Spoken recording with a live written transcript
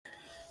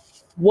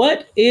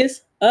What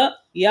is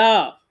up,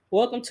 y'all?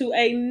 Welcome to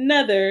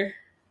another.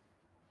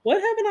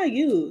 What haven't I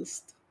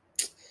used?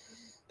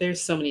 There's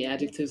so many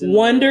adjectives in the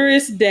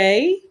Wondrous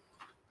day.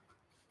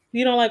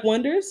 You don't like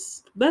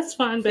wonders? That's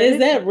fine, babe. Is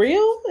that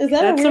real? Is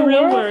that That's a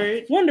real word?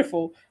 word.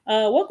 Wonderful.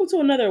 Welcome to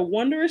another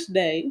wondrous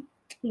day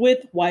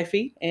with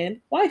Wifey and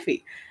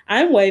Wifey.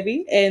 I'm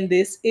Wavy, and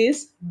this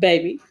is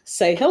Baby.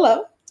 Say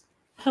hello.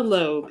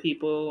 Hello,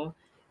 people.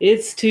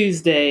 It's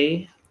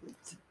Tuesday.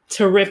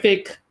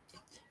 Terrific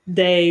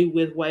day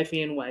with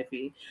Wifey and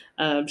Wifey.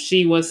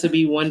 She wants to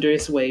be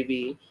wondrous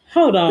wavy.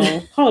 Hold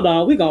on.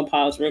 We're going to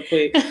pause real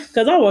quick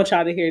because I want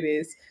y'all to hear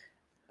this.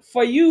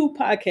 For you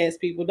podcast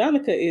people,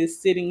 Donica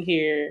is sitting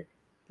here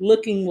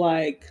looking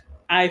like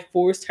I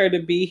forced her to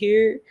be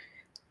here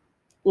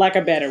like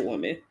a better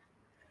woman.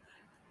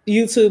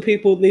 YouTube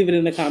people, leave it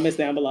in the comments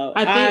down below.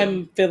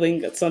 I'm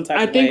feeling some type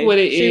of way. I think what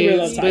it She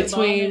is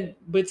real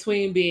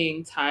between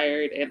being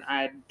tired and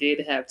I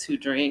did have 2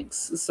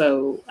 drinks,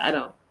 so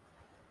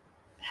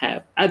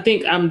I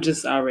think I'm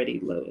just already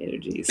low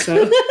energy.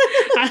 So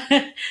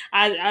I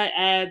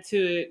add to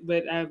it,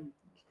 but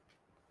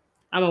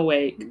I'm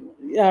awake.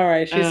 All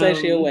right, she says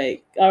she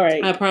awake. All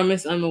right. I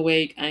promise I'm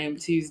awake. I am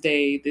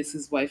Tuesday. This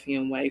is Wifey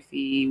and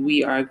Wifey.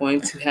 We are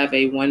going to have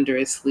a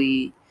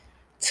wondrously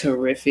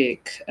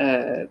terrific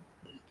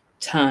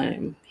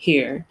time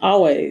here.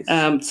 Always.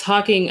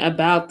 Talking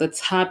about the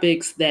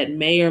topics that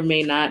may or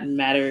may not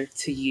matter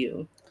to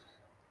you.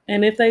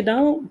 And if they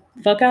don't,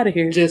 fuck out of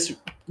here. Just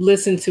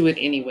listen to it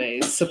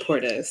anyways.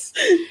 Support us.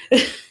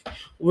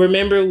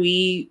 Remember,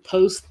 we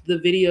post the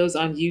videos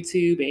on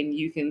YouTube and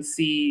you can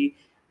see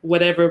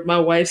whatever my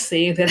wife's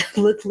saying that I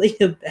look like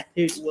a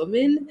battered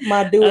woman.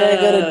 My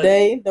do-rag of the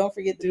day. Don't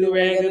forget the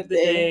do-rag of the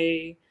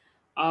day.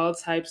 All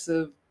types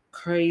of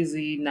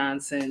crazy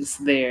nonsense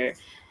there.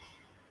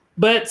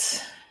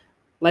 But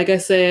like I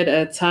said,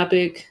 a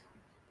topic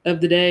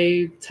of the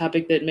day,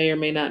 topic that may or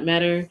may not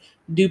matter.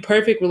 Do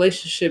perfect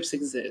relationships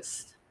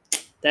exist?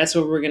 That's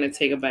what we're going to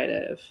take a bite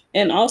of.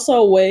 And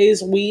also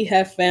ways we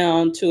have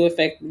found to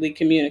effectively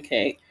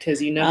communicate.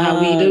 Because you know how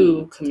we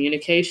do.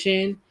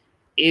 Communication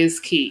is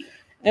key.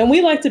 And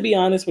we like to be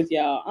honest with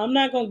y'all. I'm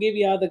not going to give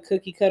y'all the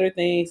cookie cutter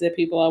things that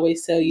people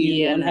always tell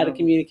you on how to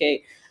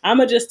communicate. I'm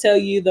going to just tell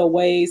you the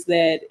ways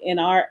that in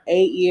our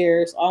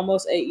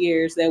almost 8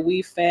 years, that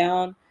we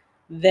found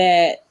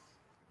that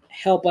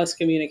help us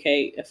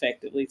communicate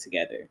effectively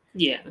together.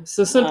 Yeah.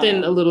 So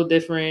something a little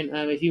different.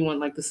 If you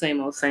want like the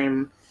same old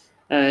same,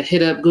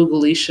 hit up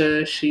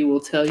Googleisha. She will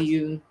tell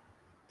you.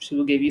 She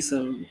will give you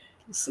some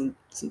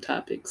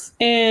topics.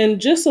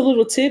 And just a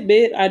little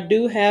tidbit, I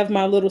do have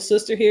my little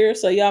sister here,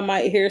 so y'all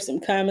might hear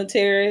some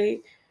commentary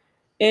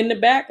in the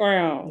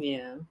background.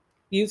 Yeah.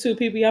 YouTube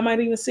people, y'all might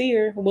even see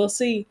her. We'll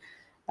see.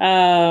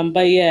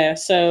 But yeah,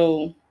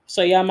 so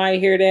y'all might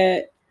hear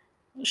that.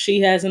 She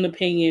has an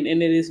opinion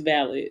and it is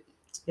valid.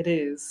 It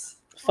is.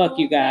 Fuck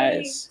you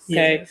guys.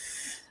 Okay.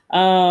 Yes.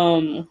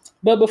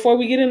 But before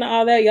we get into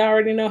all that, y'all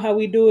already know how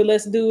we do it.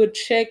 Let's do a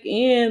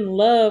check-in.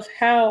 Love,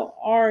 how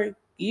are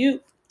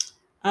you?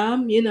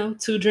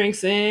 2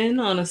 drinks in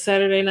on a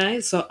Saturday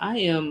night, so I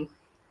am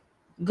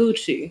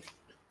Gucci.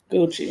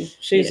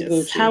 She's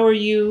Gucci. How are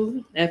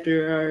you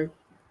after our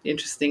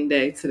interesting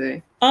day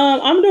today?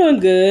 I'm doing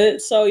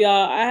good. So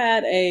y'all, I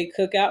had a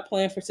cookout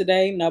planned for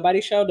today.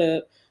 Nobody showed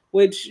up,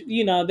 which,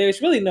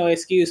 there's really no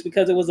excuse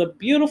because it was a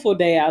beautiful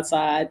day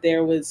outside.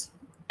 There was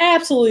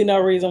absolutely no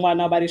reason why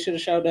nobody should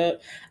have showed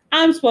up.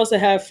 I'm supposed to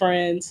have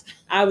friends.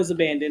 I was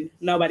abandoned.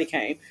 Nobody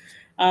came.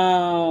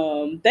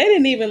 They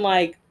didn't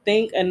even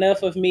think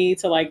enough of me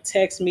to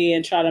text me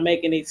and try to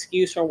make an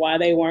excuse for why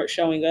they weren't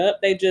showing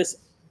up. They just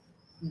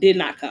did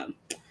not come.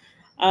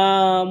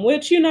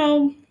 Which,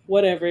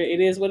 whatever. It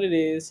is what it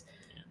is.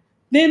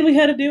 Then we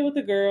had to deal with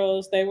the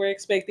girls. They were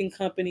expecting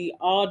company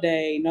all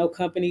day. No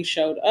company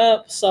showed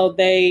up. So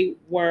they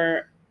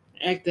were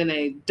acting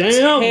a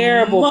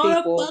terrible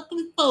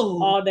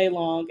people all day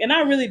long. And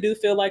I really do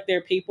feel like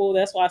they're people.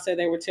 That's why I say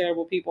they were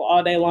terrible people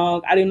all day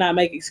long. I do not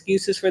make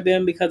excuses for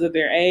them because of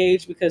their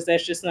age, because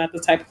that's just not the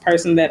type of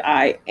person that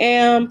I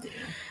am.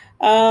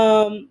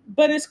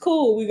 But it's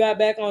cool. We got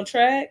back on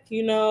track.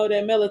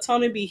 That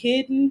melatonin be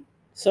hidden.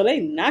 So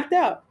they knocked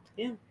out.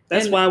 Yeah.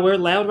 That's why we're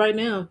loud right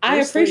now. I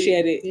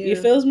appreciate it. Yeah. You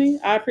feels me?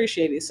 I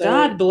appreciate it. So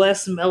God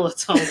bless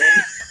melatonin.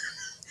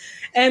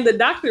 And the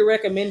doctor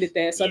recommended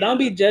that. So don't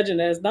be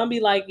judging us. Don't be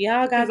like,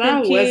 y'all got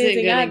them kids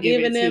and y'all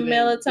giving them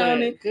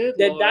melatonin.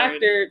 The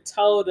doctor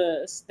told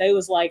us, they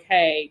was like,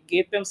 hey,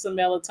 get them some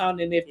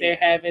melatonin if they're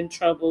having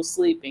trouble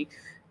sleeping.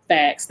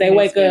 Facts. They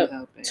wake up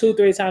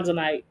 2-3 times a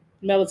night.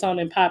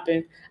 Melatonin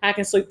popping. I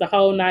can sleep the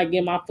whole night,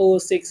 get my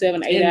full 6,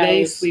 7, 8 hours. And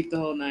they sleep the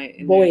whole night.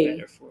 And they're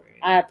better for it.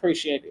 I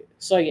appreciate it.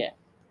 So yeah,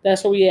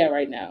 that's where we at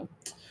right now.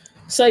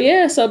 So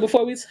yeah, so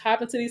before we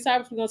hop into these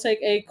topics, we're going to take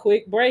a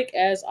quick break.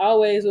 As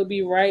always, we'll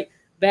be right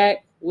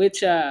back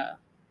with y'all.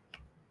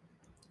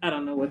 I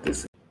don't know what this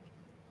is.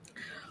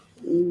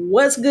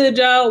 What's good,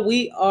 y'all?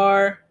 We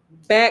are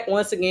back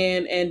once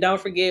again. And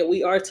don't forget,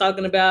 we are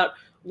talking about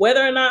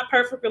whether or not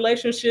perfect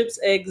relationships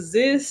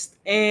exist.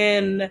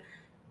 And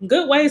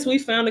good ways we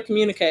found to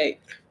communicate.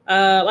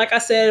 Like I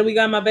said, we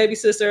got my baby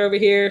sister over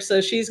here,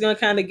 so she's gonna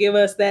kind of give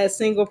us that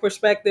single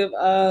perspective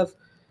of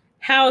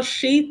how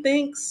she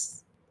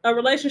thinks a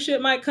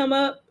relationship might come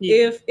up,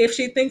 if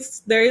she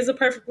thinks there is a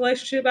perfect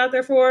relationship out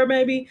there for her,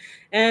 maybe,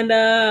 and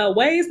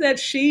ways that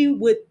she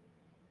would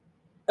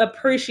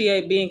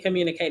appreciate being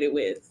communicated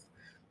with.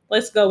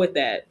 Let's go with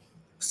that.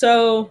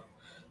 So,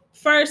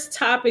 first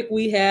topic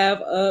we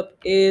have up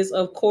is,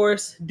 of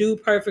course, do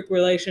perfect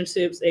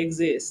relationships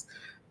exist?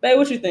 Babe,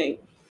 what you think?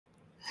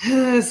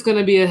 It's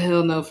gonna be a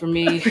hell no for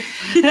me.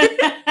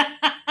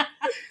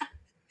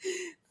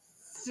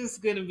 It's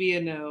just gonna be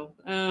a no.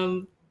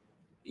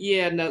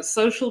 Yeah, no.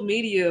 Social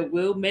media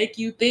will make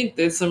you think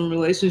that some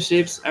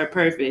relationships are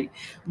perfect,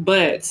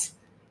 but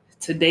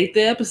to date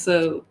the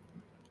episode,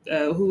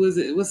 who was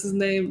it? What's his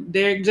name?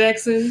 Derek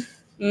Jackson.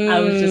 I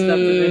was just about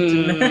to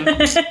mention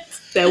that.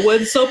 That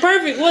wasn't so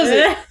perfect, was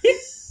it?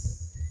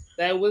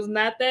 That was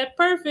not that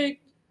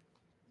perfect.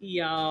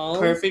 Y'all.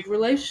 Perfect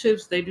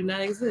relationships, they do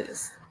not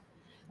exist.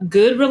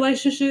 Good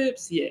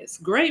relationships, yes.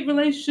 Great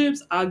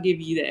relationships, I'll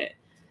give you that.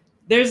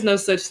 There's no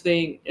such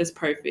thing as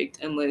perfect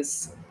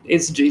unless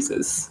it's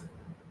Jesus.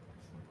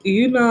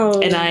 You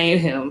know. And I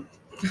ain't him.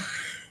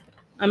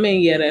 I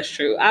mean, yeah, that's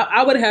true.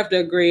 I would have to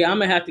agree. I'm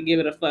going to have to give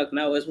it a fuck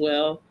no as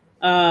well.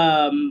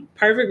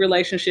 Perfect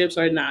relationships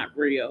are not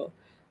real.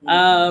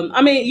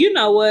 I mean, you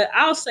know what?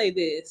 I'll say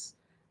this.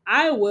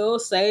 I will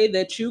say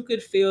that you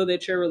could feel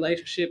that your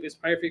relationship is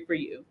perfect for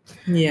you.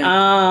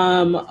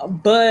 Yeah.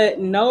 But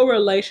no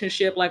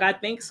relationship, like I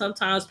think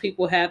sometimes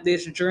people have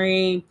this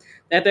dream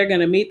that they're going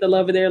to meet the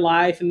love of their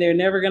life and they're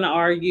never going to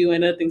argue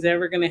and nothing's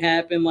ever going to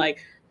happen.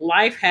 Like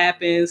life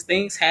happens,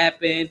 things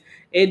happen.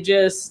 It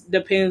just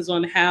depends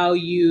on how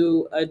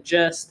you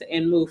adjust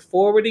and move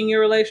forward in your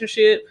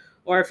relationship,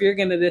 or if you're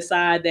going to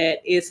decide that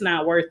it's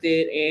not worth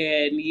it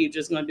and you're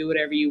just going to do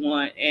whatever you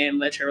want and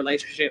let your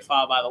relationship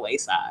fall by the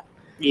wayside.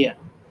 Yeah.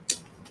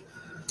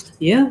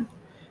 Yeah.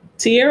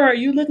 Tierra, are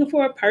you looking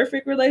for a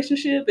perfect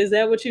relationship? Is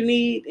that what you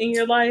need in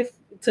your life,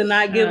 to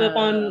not give up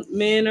on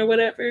men or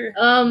whatever?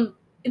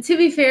 To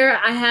be fair,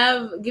 I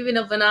have given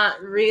up, but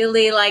not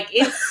really. Like,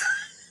 it's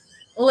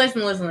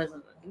listen.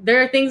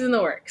 There are things in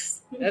the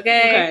works.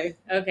 Okay.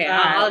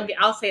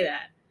 I'll say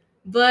that.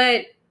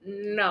 But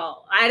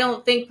no, I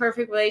don't think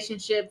perfect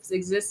relationships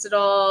exist at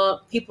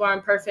all. People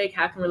aren't perfect.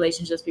 How can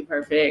relationships be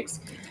perfect?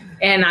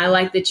 And I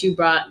like that you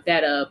brought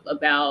that up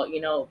about,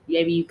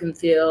 maybe you can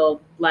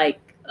feel like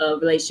a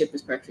relationship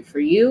is perfect for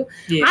you.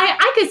 Yeah.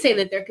 I could say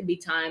that there could be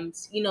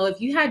times,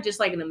 if you had just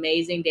like an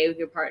amazing day with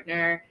your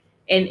partner,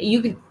 and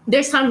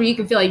there's times where you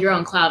can feel like you're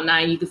on cloud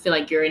nine, you can feel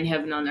like you're in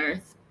heaven on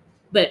earth.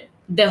 But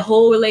the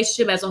whole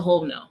relationship as a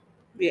whole, no.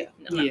 Yeah.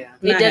 No. Yeah.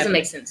 It doesn't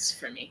make sense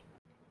for me.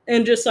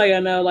 And just so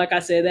y'all know, like I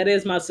said, that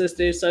is my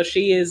sister. So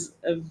she is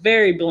a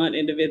very blunt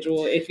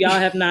individual. If y'all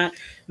have not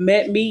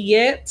met me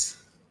yet,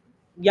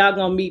 y'all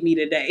gonna meet me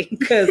today.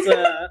 Because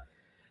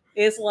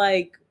it's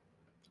like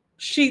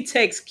she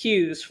takes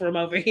cues from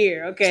over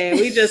here. Okay.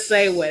 We just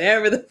say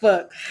whatever the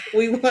fuck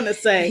we want to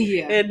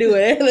say and do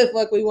whatever the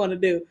fuck we want to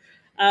do.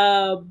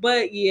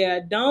 But yeah,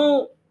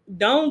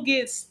 don't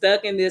get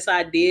stuck in this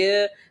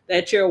idea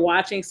that you're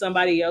watching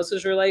somebody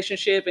else's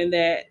relationship and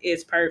that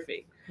it's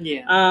perfect.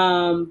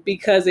 Yeah.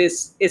 Because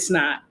it's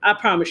not. I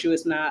promise you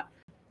it's not.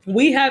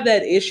 We have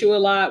that issue a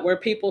lot where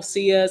people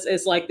see us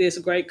as like this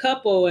great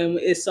couple and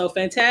it's so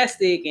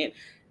fantastic, and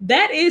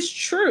that is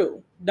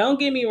true. Don't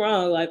get me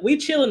wrong. Like, we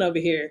chilling over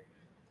here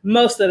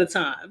most of the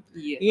time.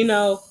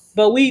 Yes.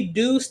 But we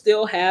do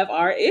still have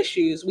our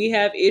issues. We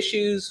have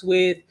issues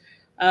with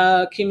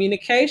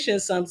communication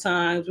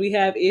sometimes. We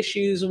have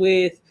issues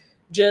with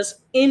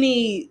just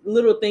any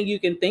little thing you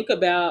can think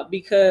about,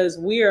 because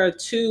we are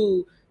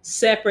two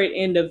separate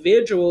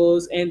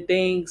individuals and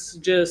things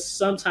just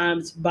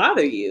sometimes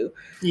bother you.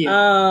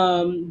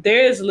 Yeah.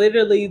 There's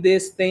literally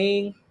this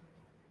thing.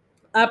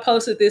 I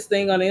posted this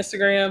thing on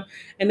Instagram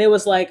and it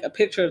was like a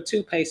picture of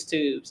toothpaste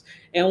tubes.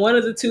 And one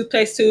of the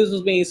toothpaste tubes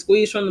was being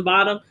squeezed from the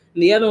bottom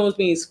and the other one was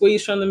being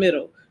squeezed from the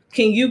middle.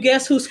 Can you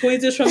guess who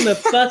squeezes from the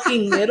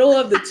fucking middle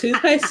of the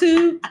toothpaste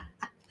tube?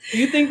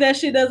 You think that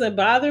shit doesn't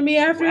bother me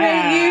after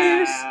 8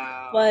 years?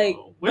 Like,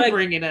 we're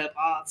bringing up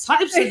all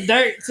types of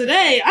dirt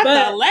today. I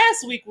thought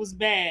last week was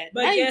bad.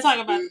 But now you're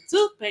talking about the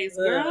toothpaste,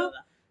 girl.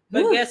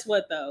 But guess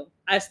what, though?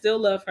 I still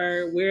love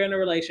her. We're in a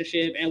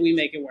relationship and we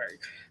make it work.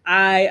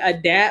 I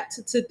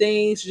adapt to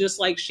things just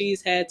like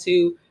she's had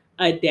to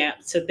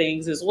adapt to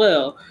things as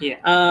well. Yeah.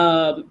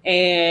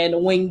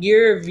 And when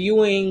you're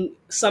viewing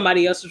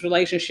somebody else's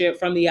relationship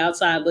from the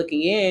outside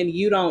looking in,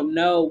 you don't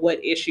know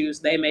what issues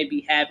they may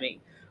be having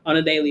on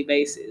a daily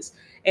basis,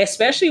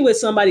 especially with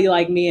somebody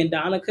like me and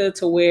Donica,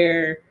 to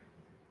where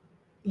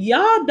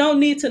y'all don't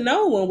need to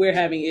know when we're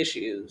having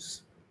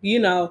issues.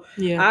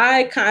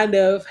 I kind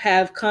of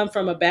have come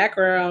from a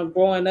background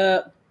growing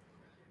up,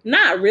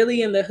 not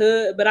really in the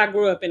hood, but I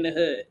grew up in the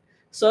hood.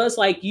 So it's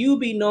like you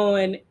be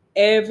knowing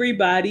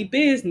everybody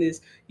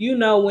business. You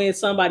know when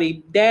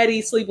somebody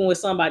daddy sleeping with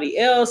somebody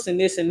else and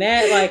this and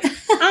that. Like,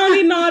 I don't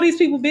need to know all these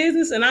people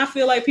business, and I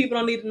feel like people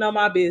don't need to know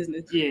my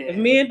business. Yeah. If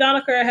me and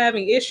Donica are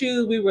having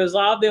issues, we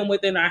resolve them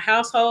within our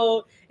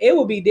household. It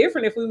would be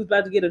different if we was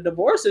about to get a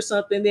divorce or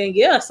something. Then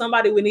yeah,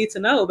 somebody would need to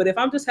know. But if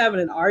I'm just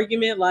having an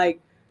argument, like,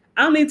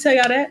 I don't need to tell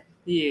y'all that.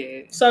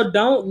 Yeah. So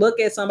don't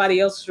look at somebody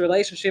else's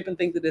relationship and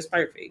think that it's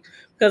perfect,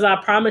 because I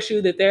promise you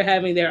that they're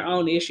having their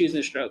own issues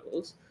and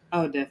struggles.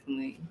 Oh,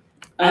 definitely.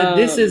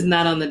 This is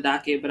not on the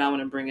docket, but I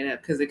want to bring it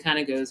up because it kind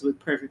of goes with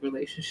perfect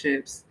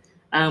relationships.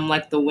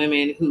 Like the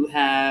women who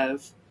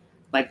have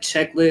like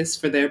checklists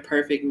for their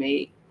perfect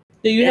mate.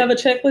 Do you have a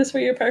checklist for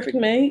your perfect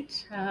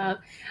mate?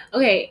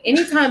 Okay.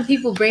 Anytime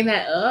people bring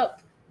that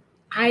up,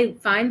 I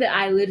find that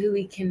I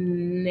literally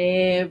can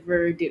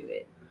never do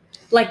it.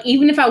 Like,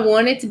 even if I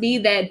wanted to be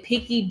that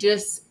picky,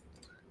 just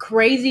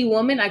crazy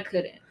woman, I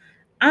couldn't.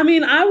 I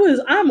mean,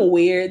 I'm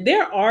weird.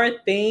 There are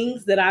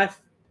things that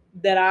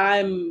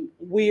I'm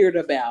weird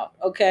about,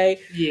 okay?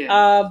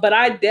 Yeah. But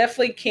I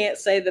definitely can't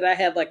say that I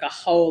have like a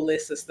whole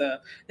list of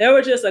stuff. There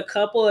were just a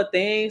couple of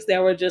things that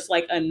were just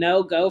like a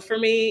no-go for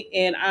me,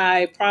 and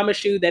I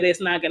promise you that it's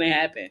not gonna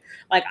happen.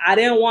 Like, I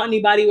didn't want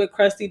anybody with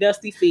crusty,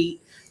 dusty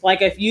feet.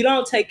 Like, if you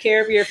don't take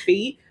care of your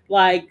feet,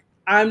 like,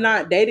 I'm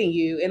not dating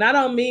you. And I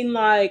don't mean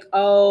like,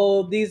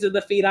 oh, these are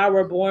the feet I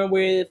were born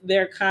with,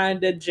 they're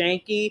kind of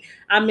janky.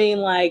 I mean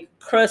like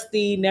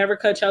crusty, never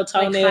cut your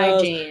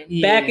toenails,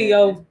 Like back of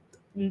your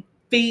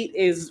feet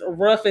is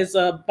rough as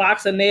a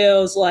box of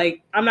nails.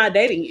 Like, I'm not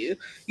dating you.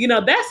 You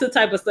know, that's the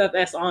type of stuff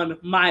that's on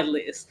my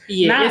list.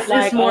 Yeah,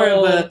 it's more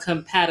of a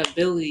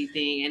compatibility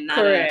thing and not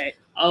correct.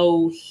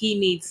 He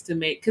needs to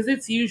make, because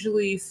it's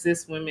usually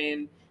cis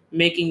women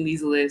making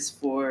these lists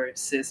for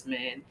cis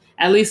men.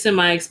 At least in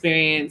my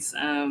experience,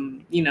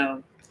 you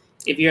know,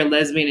 if you're a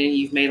lesbian and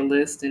you've made a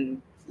list and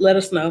let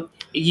us know.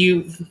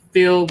 You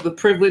feel the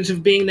privilege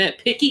of being that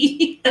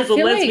picky as a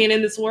lesbian like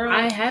in this world.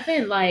 I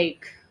haven't,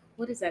 like,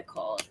 what is that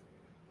called?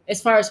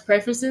 As far as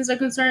preferences are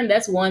concerned,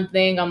 that's one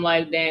thing I'm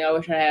like, dang, I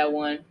wish I had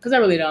one. Because I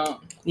really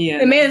don't. Yeah.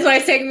 And maybe that's why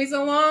it's taking me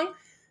so long.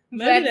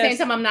 But at the same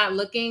time, I'm not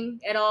looking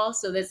at all.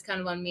 So that's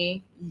kind of on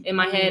me. In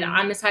my head,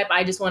 I'm the type,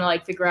 I just want to,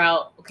 like, figure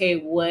out, okay,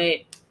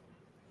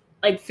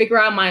 figure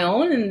out my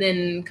own and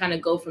then kind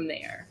of go from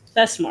there.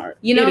 That's smart.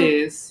 You know? It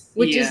is.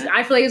 Which is,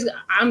 I feel like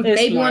I'm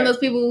maybe one of those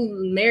people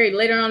married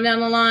later on down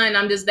the line.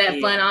 I'm just that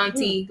fun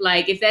auntie.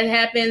 Like, if that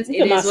happens, it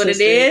is what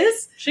it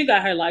is. She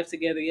got her life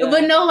together, yeah.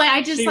 But no, like,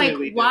 I just, like,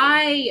 really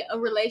why a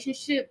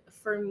relationship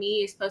for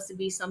me is supposed to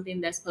be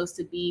something that's supposed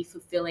to be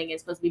fulfilling and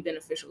supposed to be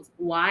beneficial.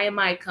 Why am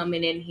I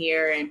coming in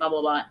here and blah,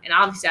 blah, blah? And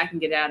obviously I can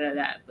get out of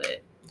that,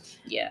 but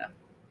yeah.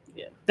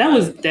 Yeah, that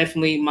was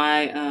definitely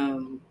my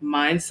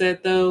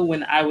mindset, though,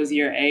 when I was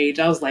your age.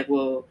 I was like,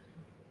 well,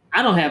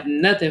 I don't have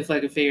nothing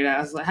fucking figured out.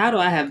 I was like, how do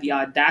I have the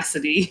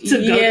audacity to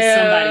go to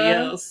somebody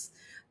else?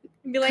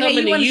 Be like, hey,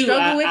 you want to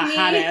struggle with me?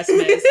 Hot ass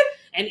mess.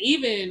 And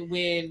even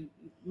when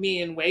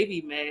me and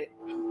Wavy met,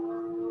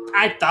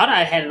 I thought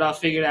I had it all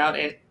figured out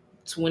at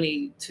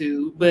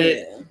 22, but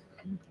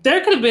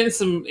there could have been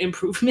some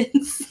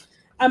improvements.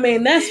 I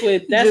mean, that's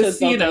what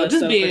both you know, of us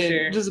just for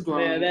sure. Just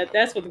growing. Yeah,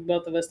 that's what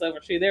both of us though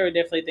for sure. There were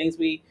definitely things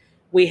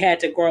we had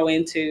to grow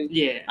into.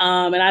 Yeah.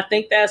 And I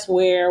think that's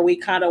where we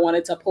kind of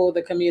wanted to pull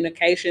the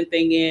communication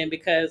thing in,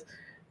 because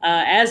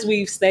as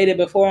we've stated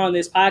before on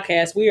this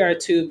podcast, we are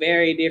two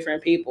very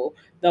different people.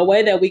 The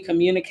way that we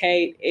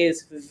communicate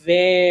is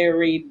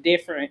very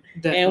different.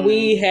 Definitely. And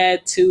we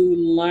had to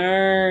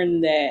learn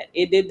that.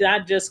 It did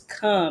not just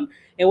come.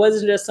 It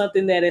wasn't just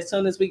something that as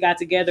soon as we got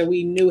together,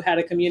 we knew how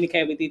to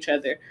communicate with each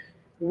other.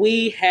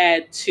 We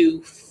had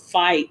to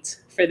fight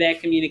for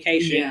that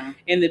communication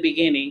in the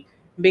beginning,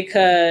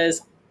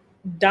 because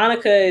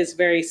Donica is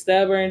very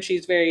stubborn.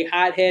 She's very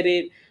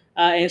hot-headed,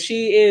 and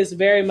she is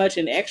very much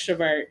an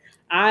extrovert.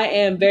 I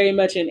am very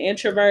much an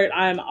introvert.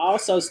 I'm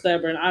also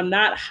stubborn. I'm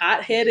not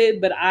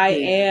hot-headed, but I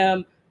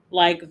am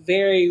like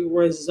very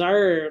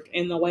reserved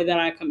in the way that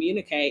I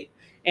communicate.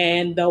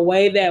 And the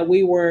way that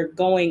we were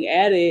going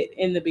at it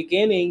in the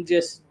beginning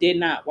just did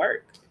not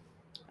work.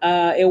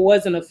 It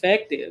wasn't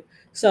effective.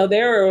 So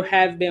there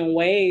have been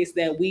ways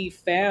that we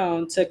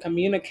found to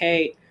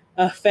communicate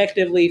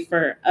effectively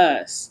for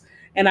us.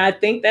 And I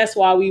think that's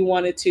why we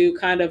wanted to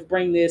kind of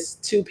bring this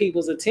to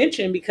people's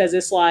attention, because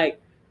it's like,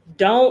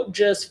 don't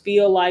just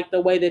feel like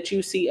the way that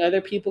you see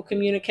other people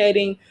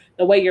communicating,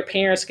 the way your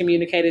parents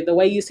communicated, the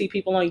way you see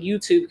people on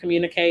YouTube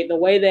communicate, the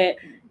way that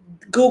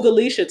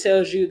Googleisha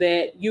tells you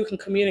that you can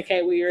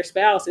communicate with your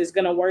spouse is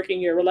going to work in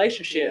your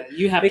relationship. Yeah,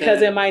 you have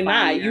because it might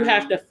not. You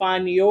have to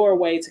find your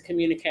way to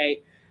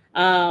communicate.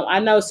 I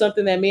know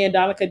something that me and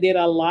Donica did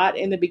a lot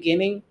in the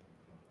beginning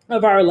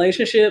of our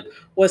relationship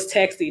was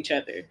text each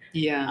other.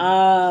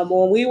 Yeah.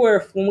 When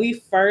we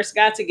first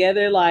got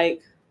together,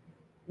 like,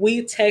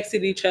 we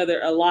texted each other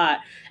a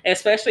lot,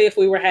 especially if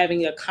we were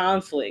having a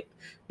conflict,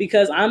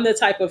 because I'm the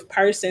type of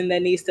person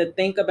that needs to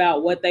think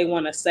about what they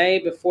want to say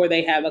before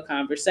they have a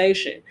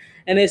conversation.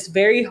 And it's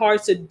very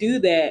hard to do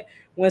that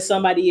when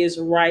somebody is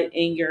right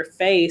in your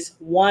face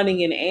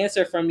wanting an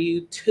answer from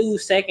you 2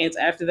 seconds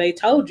after they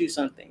told you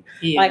something.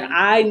 Like,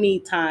 I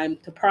need time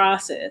to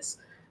process.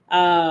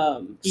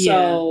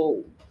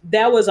 So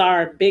that was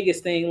our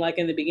biggest thing, like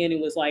in the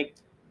beginning, was like,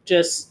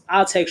 just,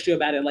 I'll text you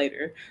about it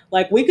later.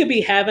 Like, we could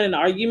be having an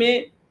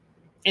argument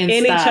in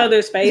each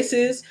other's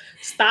faces,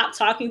 stop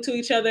talking to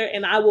each other,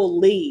 and I will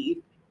leave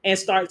and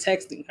start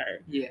texting her.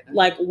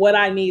 Like, what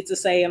I need to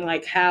say and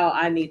like how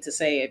I need to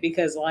say it,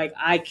 because like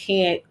I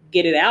can't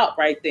get it out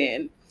right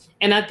then.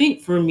 And I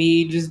think for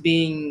me, just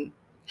being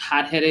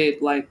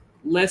hot-headed, like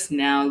less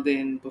now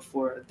than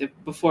before.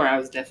 Before I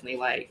was definitely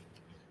like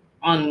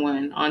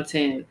on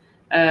 10.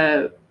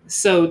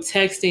 So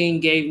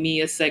texting gave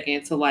me a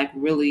second to like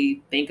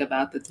really think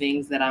about the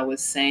things that I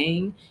was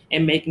saying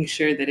and making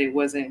sure that I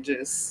wasn't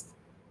just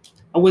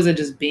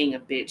being a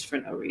bitch for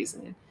no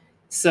reason.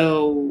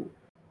 So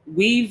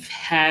we've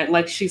had,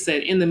 like she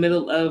said, in the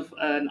middle of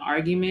an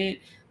argument,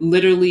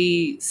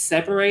 literally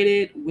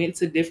separated, went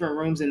to different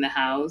rooms in the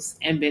house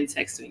and been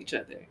texting each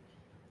other.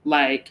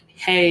 Like,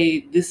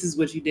 hey, this is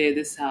what you did,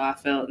 this is how I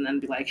felt. And then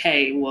be like,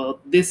 hey, well,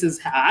 this is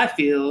how I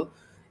feel.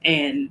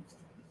 And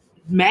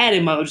mad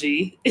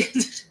emoji.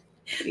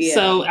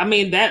 So, I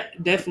mean,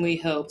 that definitely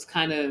helps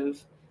kind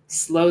of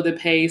slow the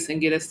pace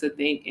and get us to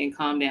think and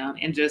calm down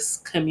and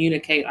just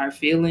communicate our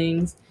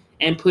feelings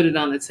and put it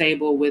on the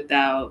table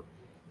without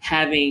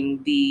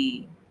having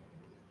the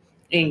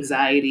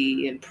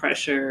anxiety and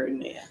pressure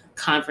and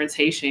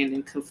confrontation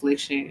and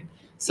confliction.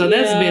 So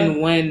that's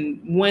been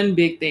one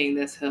big thing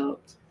that's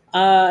helped.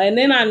 And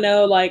then I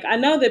know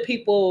that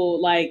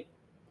people like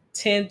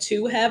tend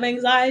to have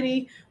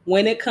anxiety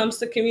when it comes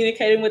to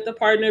communicating with the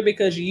partner,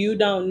 because you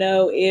don't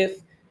know if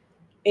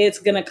it's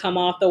going to come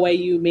off the way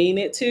you mean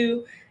it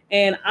to.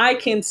 And I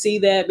can see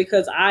that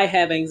because I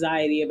have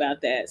anxiety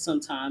about that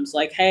sometimes.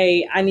 Like,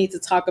 hey, I need to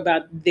talk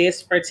about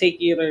this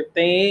particular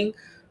thing,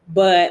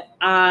 but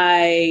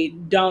I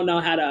don't know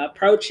how to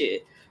approach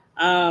it.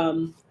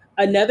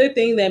 Another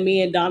thing that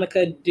me and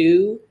Donica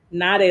do,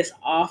 not as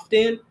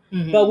often,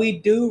 but we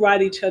do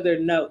write each other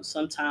notes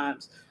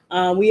sometimes.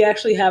 We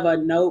actually have a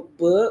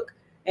notebook,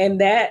 and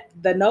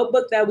the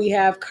notebook that we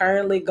have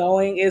currently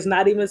going is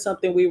not even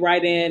something we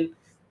write in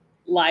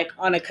like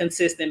on a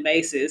consistent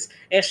basis.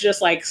 It's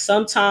just like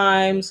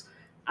sometimes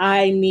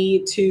I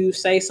need to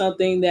say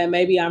something that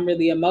maybe I'm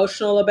really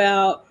emotional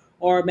about,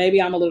 or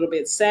maybe I'm a little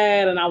bit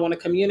sad and I want to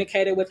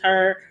communicate it with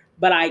her,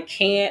 but I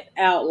can't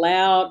out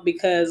loud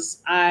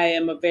because I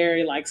am a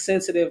very like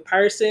sensitive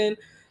person.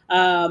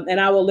 And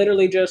I will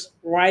literally just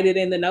write it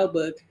in the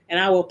notebook and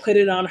I will put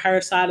it on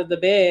her side of the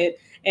bed,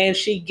 and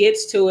she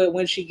gets to it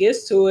when she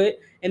gets to it.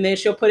 And then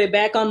she'll put it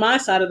back on my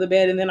side of the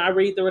bed, and then I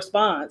read the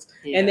response.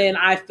 And then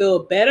I feel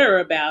better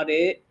about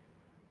it.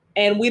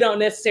 And we don't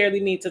necessarily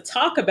need to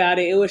talk about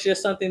it. It was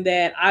just something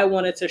that I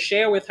wanted to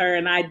share with her,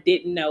 and I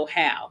didn't know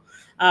how.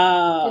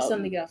 Just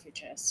something to get off your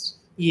chest.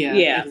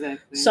 Yeah.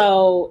 Exactly.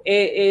 So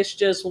it's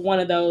just one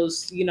of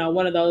those,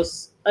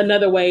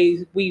 another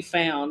way we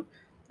found.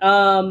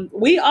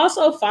 We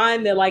also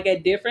find that like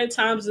at different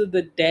times of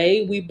the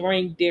day, we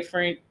bring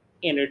different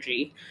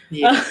energy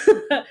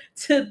to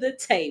the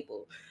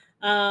table.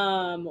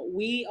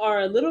 We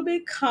are a little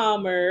bit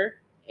calmer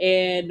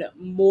and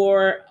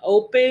more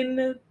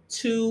open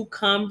to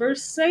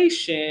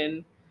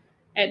conversation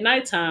at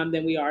nighttime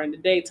than we are in the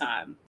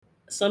daytime.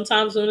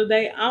 Sometimes in the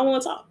day, I don't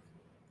want to talk.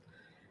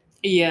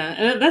 Yeah,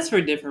 and that's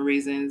for different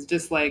reasons.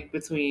 Just like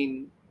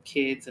between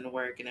kids and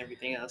work and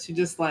everything else, you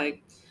just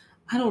like,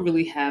 I don't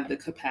really have the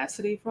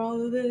capacity for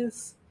all of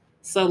this.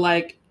 So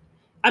like,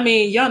 I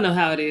mean, y'all know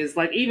how it is.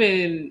 Like,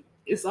 even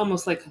it's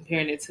almost like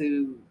comparing it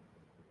to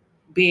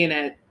being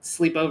at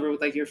sleepover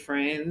with like your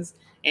friends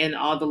and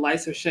all the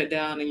lights are shut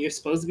down and you're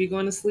supposed to be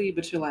going to sleep,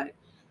 but you're like,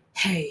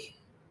 hey,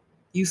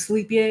 you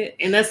sleep yet?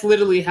 And that's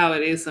literally how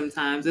it is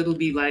sometimes. It'll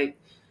be like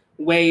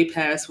way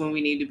past when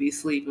we need to be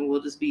asleep and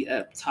we'll just be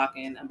up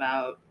talking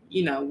about,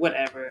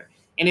 whatever.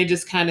 And it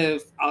just kind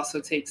of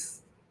also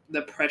takes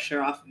the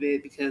pressure off of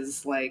it,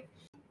 because like,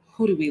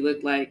 who do we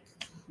look like,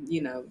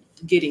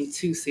 getting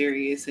too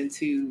serious and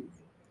too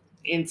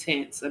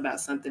intense about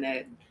something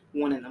at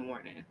 1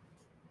 a.m.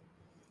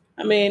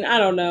 I mean, I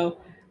don't know.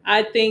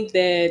 I think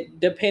that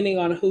depending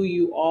on who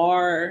you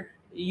are,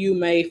 you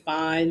may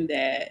find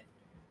that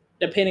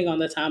depending on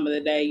the time of the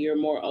day, you're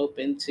more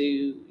open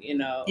to,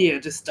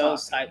 just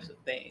those types of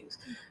things.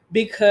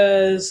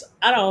 Because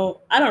I don't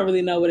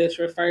really know what it's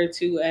referred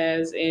to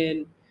as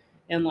in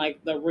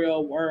like the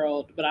real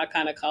world, but I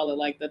kind of call it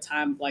like the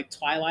time, like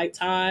twilight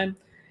time.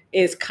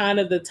 It's kind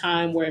of the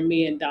time where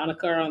me and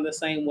Donica are on the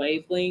same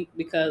wavelength,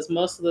 because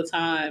most of the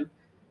time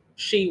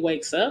she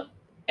wakes up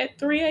at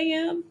 3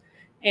 a.m.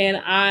 and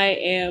I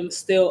am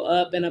still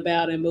up and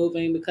about and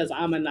moving because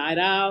I'm a night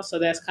owl. So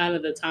that's kind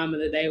of the time of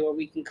the day where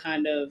we can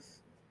kind of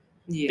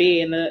be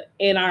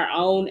in our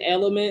own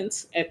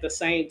elements at the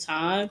same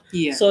time.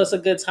 Yeah. So it's a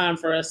good time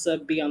for us to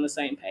be on the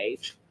same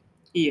page.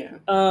 Yeah.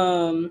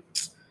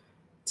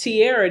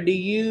 Tiara, do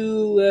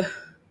you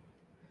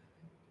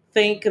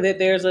think that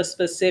there's a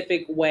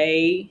specific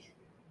way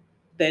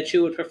that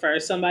you would prefer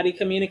somebody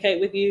communicate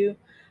with you,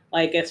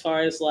 like as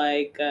far as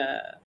like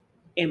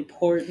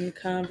important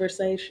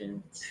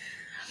conversations?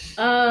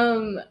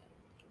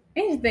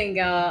 Here's the thing,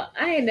 y'all.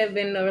 I ain't never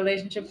been in a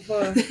relationship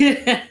before.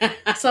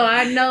 So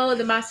I know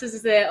that my sister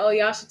said, oh,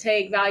 y'all should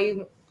take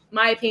value.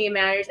 My opinion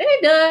matters. And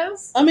it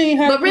does. I mean,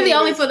 but really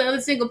only for the other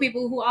single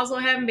people who also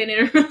haven't been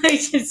in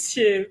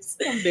relationships.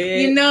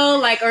 You know,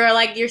 like, or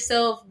like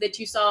yourself that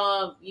you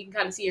saw, you can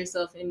kind of see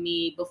yourself in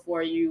me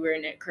before you were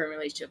in that current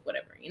relationship,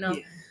 whatever, you know?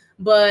 Yeah.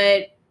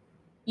 But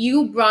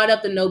you brought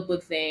up the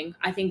notebook thing.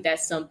 I think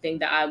that's something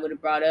that I would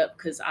have brought up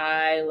because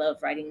I love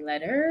writing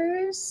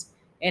letters.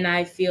 And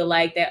I feel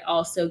like that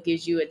also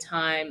gives you a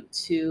time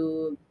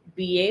to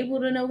be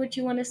able to know what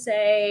you want to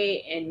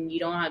say. And you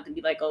don't have to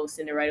be like, oh,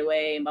 send it right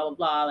away and blah, blah,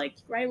 blah. Like,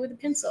 write it with a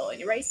pencil and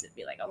erase it.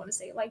 Be like, I want to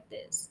say it like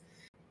this.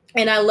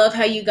 And I love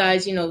how you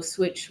guys, you know,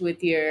 switch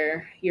with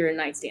your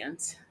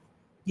nightstands.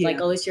 Yeah.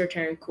 Like, oh, it's your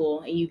turn.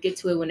 Cool. And you get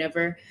to it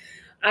whenever.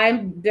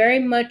 I'm very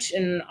much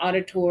an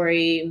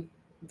auditory,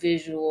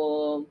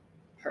 visual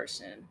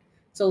person.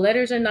 So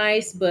letters are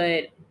nice,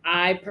 but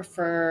I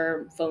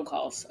prefer phone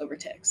calls over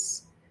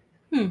texts.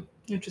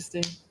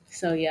 Interesting.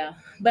 So yeah,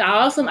 but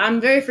I'm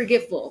very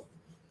forgetful.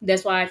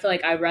 That's why I feel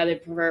like I'd rather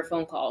prefer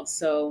phone calls.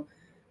 So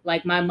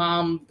like my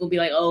mom will be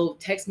like, oh,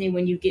 text me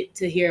when you get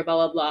to here, blah,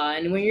 blah, blah.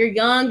 And when you're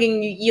young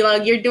and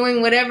you're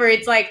doing whatever,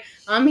 it's like,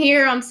 I'm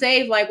here, I'm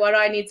safe. Like, what do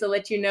I need to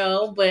let you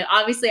know? But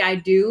obviously I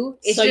do.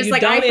 It's so just you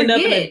like, don't end up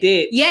in a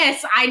ditch.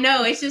 Yes, I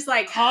know. It's just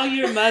like, call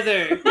your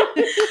mother.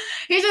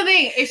 Here's the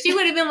thing. If she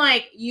would have been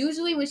like,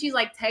 usually when she's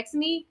like, text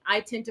me, I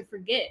tend to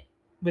forget.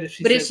 But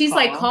if she's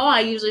like, call, I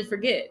usually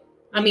forget.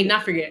 I mean,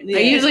 not forget. Yeah. I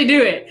usually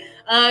do it.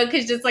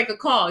 Cause it's like a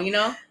call, you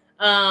know?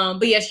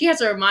 But yeah, she has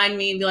to remind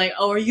me and be like,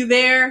 oh, are you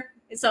there?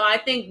 So I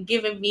think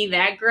giving me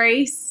that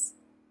grace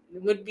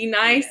would be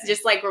nice. Yeah.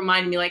 Just like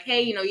reminding me like,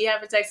 hey, you know, you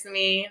haven't texted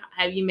me.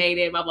 Have you made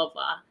it? Blah, blah,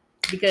 blah.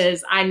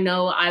 Because I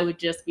know I would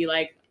just be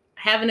like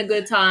having a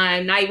good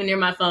time, not even near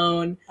my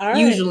phone. Right.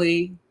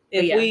 Usually.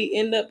 If we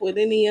end up with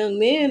any young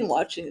men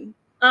watching.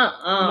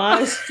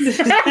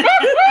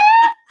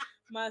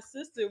 My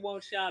sister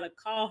wants y'all to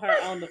call her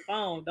on the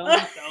phone.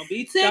 Don't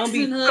be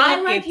texting her.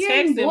 I like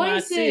hearing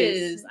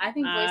voices. I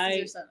think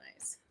voices are so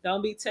nice.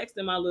 Don't be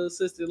texting my little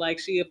sister like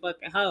she a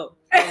fucking hoe.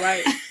 All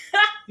right,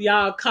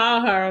 y'all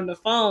call her on the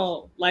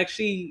phone like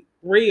she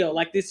real.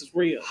 Like this is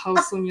real.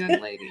 Wholesome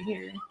young lady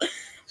here.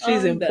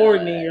 She's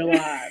important in your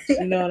lives.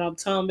 You know what I'm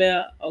talking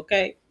about?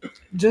 Okay.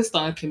 Just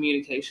on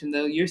communication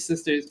though, your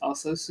sister is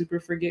also super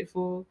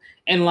forgetful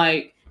and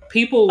like.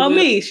 People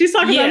me. She's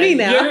talking about me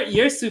now.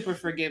 You're super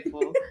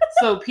forgetful.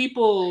 So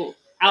people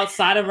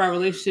outside of our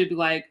relationship be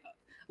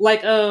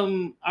like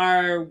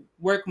our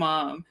work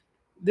mom,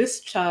 this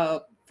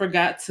child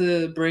forgot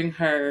to bring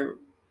her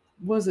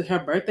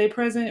birthday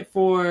present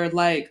for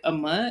like a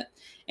month.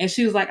 And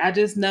she was like, I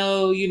just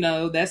know, you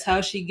know, that's how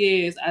she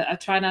gets. I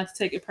try not to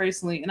take it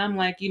personally. And I'm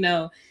like, you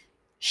know,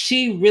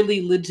 she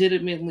really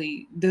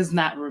legitimately does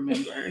not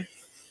remember.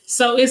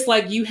 So it's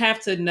like you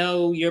have to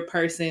know your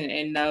person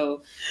and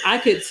know I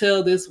could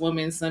tell this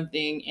woman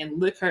something and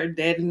look her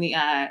dead in the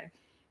eye.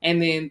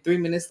 And then 3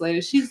 minutes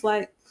later, she's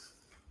like,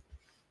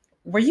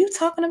 were you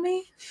talking to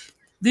me?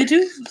 Did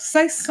you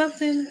say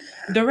something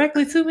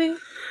directly to me?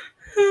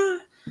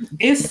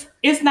 It's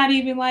not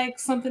even like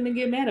something to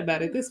get mad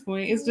about at this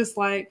point. It's just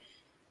like,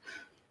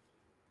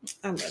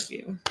 I love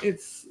you.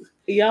 It's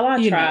y'all.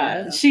 I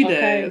try. She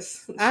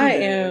does. I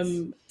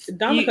am.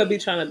 Dominica be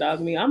trying to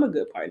dog me. I'm a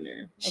good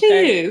partner. Okay?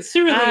 She is.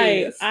 She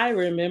really is. I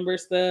remember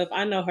stuff.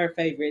 I know her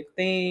favorite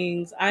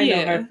things. I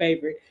know her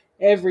favorite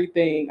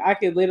everything. I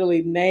could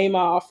literally name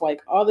off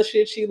like all the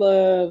shit she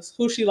loves,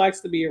 who she likes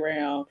to be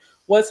around,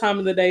 what time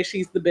of the day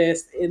she's the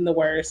best and the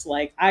worst.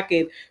 Like I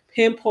could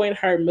pinpoint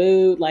her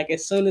mood. Like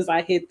as soon as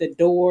I hit the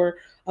door.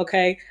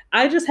 Okay,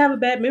 I just have a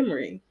bad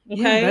memory.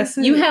 Okay, yeah,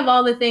 you have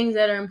all the things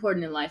that are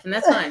important in life, and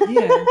that's fine.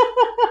 Yeah,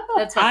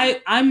 that's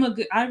fine.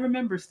 I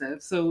remember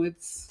stuff, so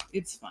it's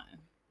fine.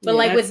 But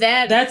like with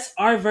that's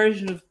our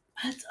version of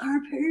that's our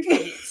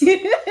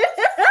perfect.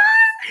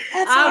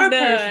 That's our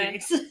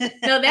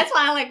perfect. No, that's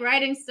why I like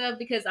writing stuff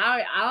because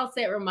I'll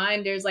set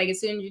reminders. Like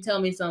as soon as you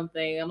tell me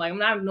something, I'm like I'm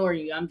not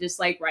ignoring you. I'm just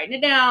like writing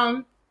it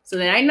down so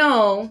that I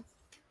know.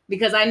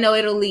 Because I know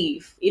it'll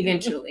leave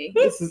eventually.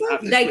 That's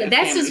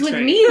just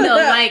with me though.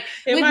 Like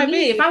with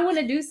me, if I want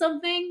to do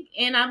something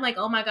and I'm like,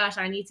 oh my gosh,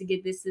 I need to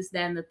get this,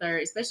 that, and the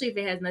third, especially if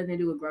it has nothing to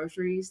do with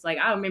groceries. Like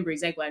I remember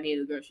exactly what I need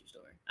at the grocery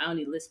store. I don't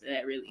need a list for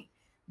that really.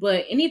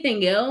 But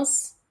anything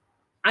else,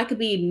 I could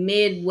be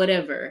mid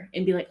whatever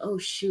and be like, oh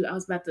shoot, I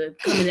was about to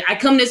come in. I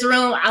come in this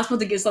room, I was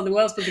supposed to get something. What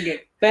I was supposed to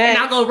get? And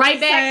I'll go right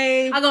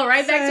back. I'll go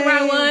right back to where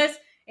I was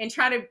and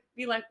try to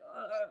be like,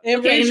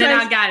 and then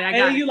I got it.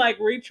 And you like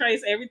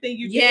retrace everything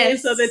you did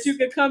so that you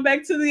can come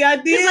back to the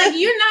idea. It's like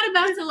you're not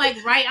about to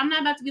like write. I'm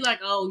not about to be like,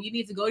 oh, you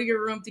need to go to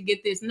your room to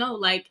get this. No,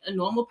 like a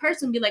normal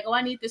person be like, oh,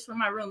 I need this for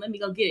my room. Let me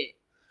go get it.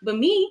 But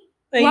me,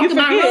 walk in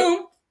my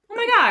room. Oh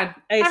my God,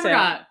 I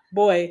forgot.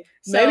 Boy,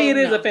 maybe it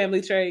is a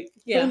family trait.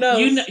 Yeah. Who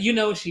knows? You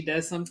know what she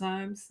does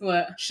sometimes?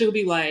 What? She'll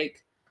be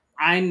like,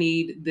 I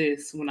need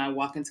this when I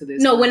walk into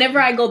this. No, room. whenever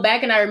I go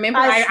back and I remember,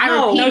 I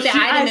repeat the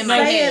item in my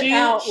head. I say it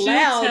out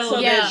loud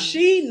so that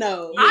she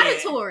knows. Yeah.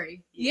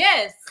 Auditory.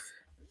 Yes.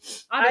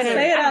 I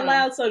say it out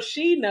loud so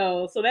she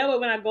knows. So that way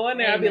when I go in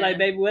there, I'll be like,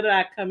 baby, what did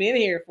I come in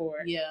here for?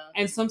 Yeah.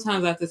 And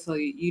sometimes I have to tell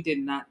you, you did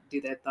not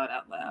do that thought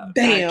out loud.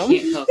 Damn. I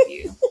can't help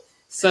you.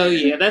 So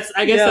yeah, that's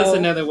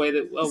another way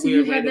that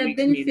weird way that we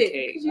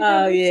communicate.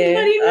 Oh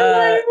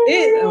yeah.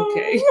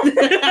 Okay.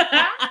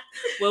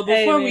 Well,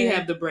 before we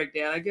have the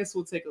breakdown, I guess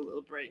we'll take a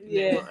little break.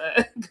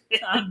 Yeah.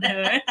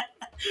 We'll,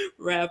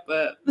 wrap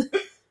up.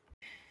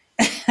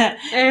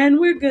 And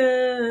we're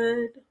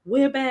good.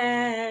 We're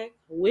back.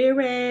 We're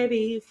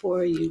ready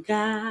for you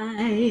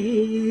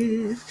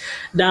guys.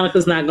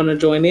 Donica's not going to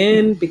join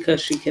in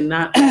because she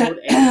cannot hold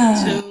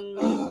a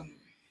tune.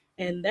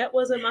 And that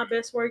wasn't my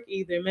best work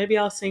either. Maybe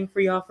I'll sing for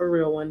y'all for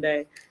real one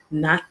day.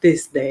 Not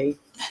this day.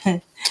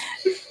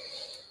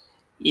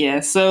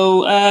 Yeah,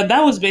 so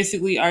that was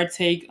basically our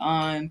take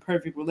on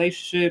perfect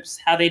relationships,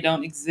 how they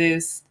don't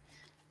exist.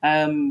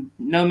 No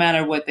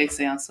matter what they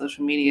say on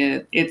social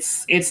media,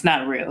 it's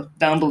not real.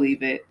 Don't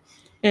believe it.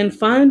 And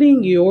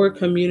finding your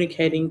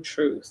communicating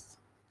truth.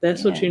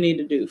 That's what you need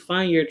to do.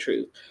 Find your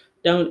truth.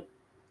 Don't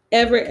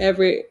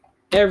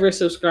ever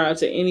subscribe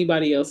to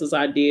anybody else's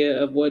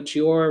idea of what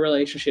your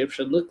relationship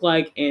should look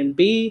like and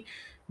be,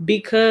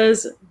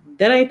 because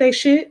that ain't they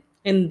shit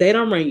and they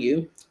don't ring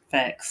you.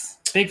 Facts.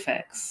 Big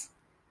facts.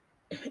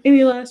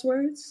 Any last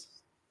words?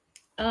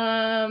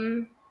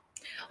 I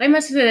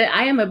must say that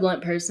I am a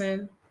blunt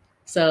person.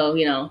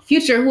 So,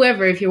 future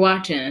whoever, if you're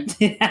watching,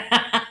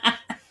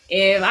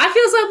 if I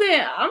feel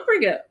something, I'm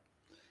bring it up.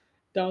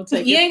 Don't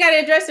take you ain't got to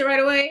address it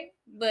right away,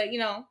 but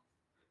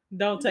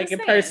don't take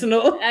it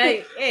personal.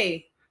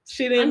 Hey,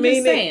 she didn't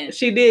mean it.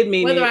 She did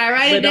mean it. Whether I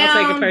write it down,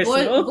 don't take it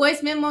personal.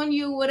 Voice memo on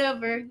you,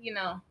 whatever,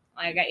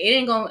 like it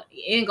ain't gonna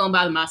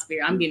bother my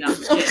spirit. I'm getting off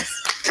the chest.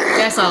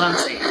 That's all I'm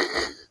saying.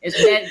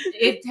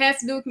 It has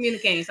to do with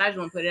communicating. So I just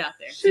want to put it out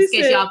there, just in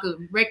case y'all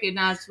could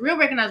recognize real.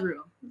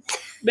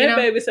 That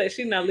baby said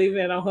she's not leaving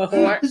it on her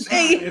heart.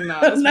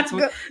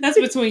 That's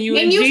between you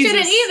and you Jesus.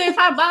 Shouldn't either. If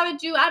I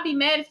bothered you, I'd be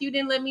mad if you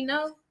didn't let me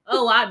know.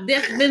 Oh, I've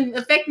been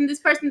affecting this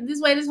person this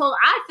way.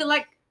 I feel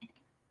like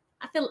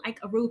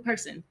a rude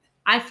person.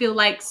 I feel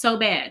like so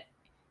bad.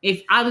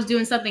 If I was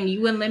doing something,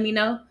 you wouldn't let me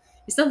know.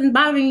 If something's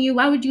bothering you,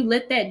 why would you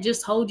let that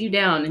just hold you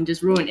down and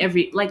just ruin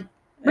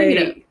bring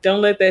it up.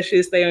 Don't let that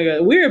shit stay on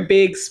your. We're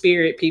big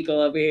spirit people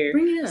over here.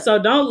 Bring it up. So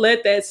don't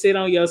let that sit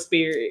on your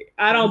spirit.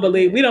 We don't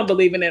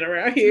believe in that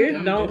around here.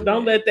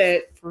 Don't let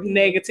that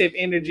negative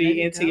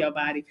energy into your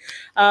body.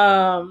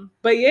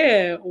 But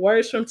yeah,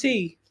 words from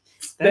T.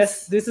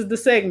 This is the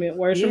segment,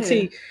 words from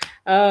T.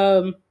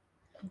 So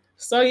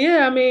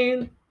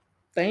yeah,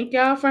 thank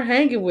y'all for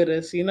hanging with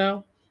us,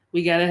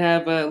 We got to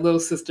have a little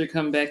sister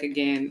come back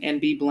again and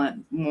be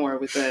blunt more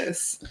with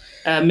us.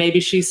 Maybe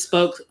she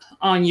spoke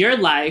on your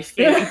life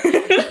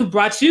and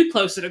brought you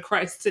closer to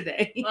Christ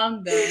today.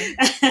 I'm done.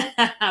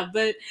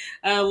 But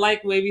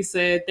like Wavy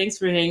said, thanks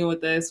for hanging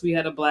with us. We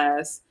had a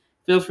blast.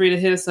 Feel free to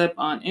hit us up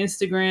on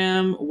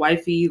Instagram,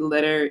 wifey,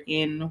 letter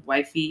N,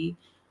 wifey.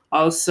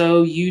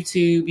 Also,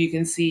 YouTube, you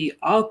can see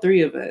all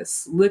three of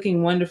us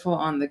looking wonderful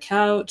on the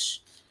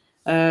couch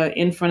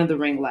in front of the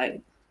ring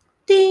light.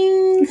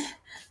 Ding!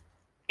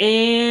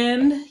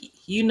 And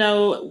you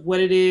know what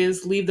it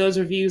is. Leave those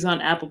reviews on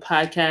Apple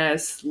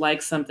Podcasts,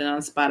 like something on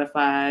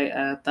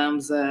Spotify,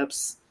 thumbs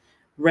ups,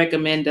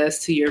 recommend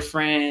us to your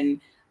friend,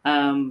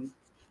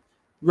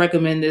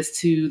 recommend this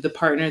to the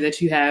partner that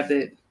you have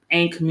that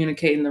ain't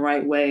communicating the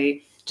right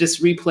way.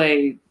 Just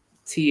replay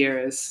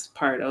Tiara's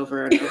part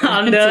over and over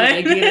until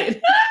they get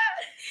it.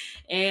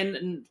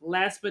 And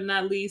last but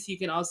not least, you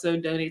can also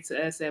donate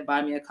to us at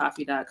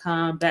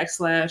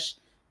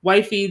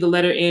buymeacoffee.com/wifey, the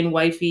letter N,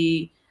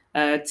 wifey.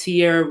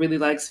 Tiara really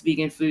likes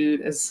vegan food.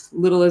 As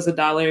little as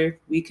 $1,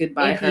 we could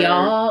buy her.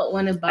 Y'all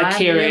want to buy a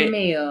carrot a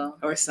meal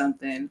or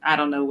something. I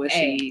don't know what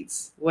she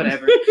eats.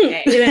 Whatever.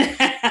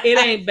 It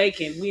ain't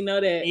bacon. We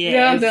know that.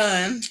 Yeah,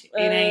 done.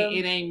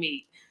 It ain't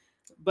meat.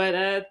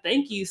 But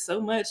thank you so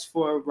much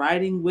for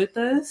riding with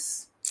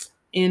us,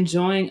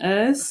 enjoying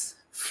us.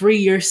 Free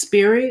your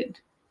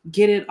spirit.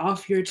 Get it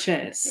off your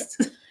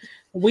chest.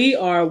 We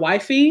are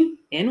Wifey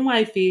and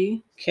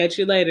Wifey. Catch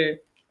you later.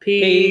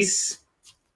 Peace.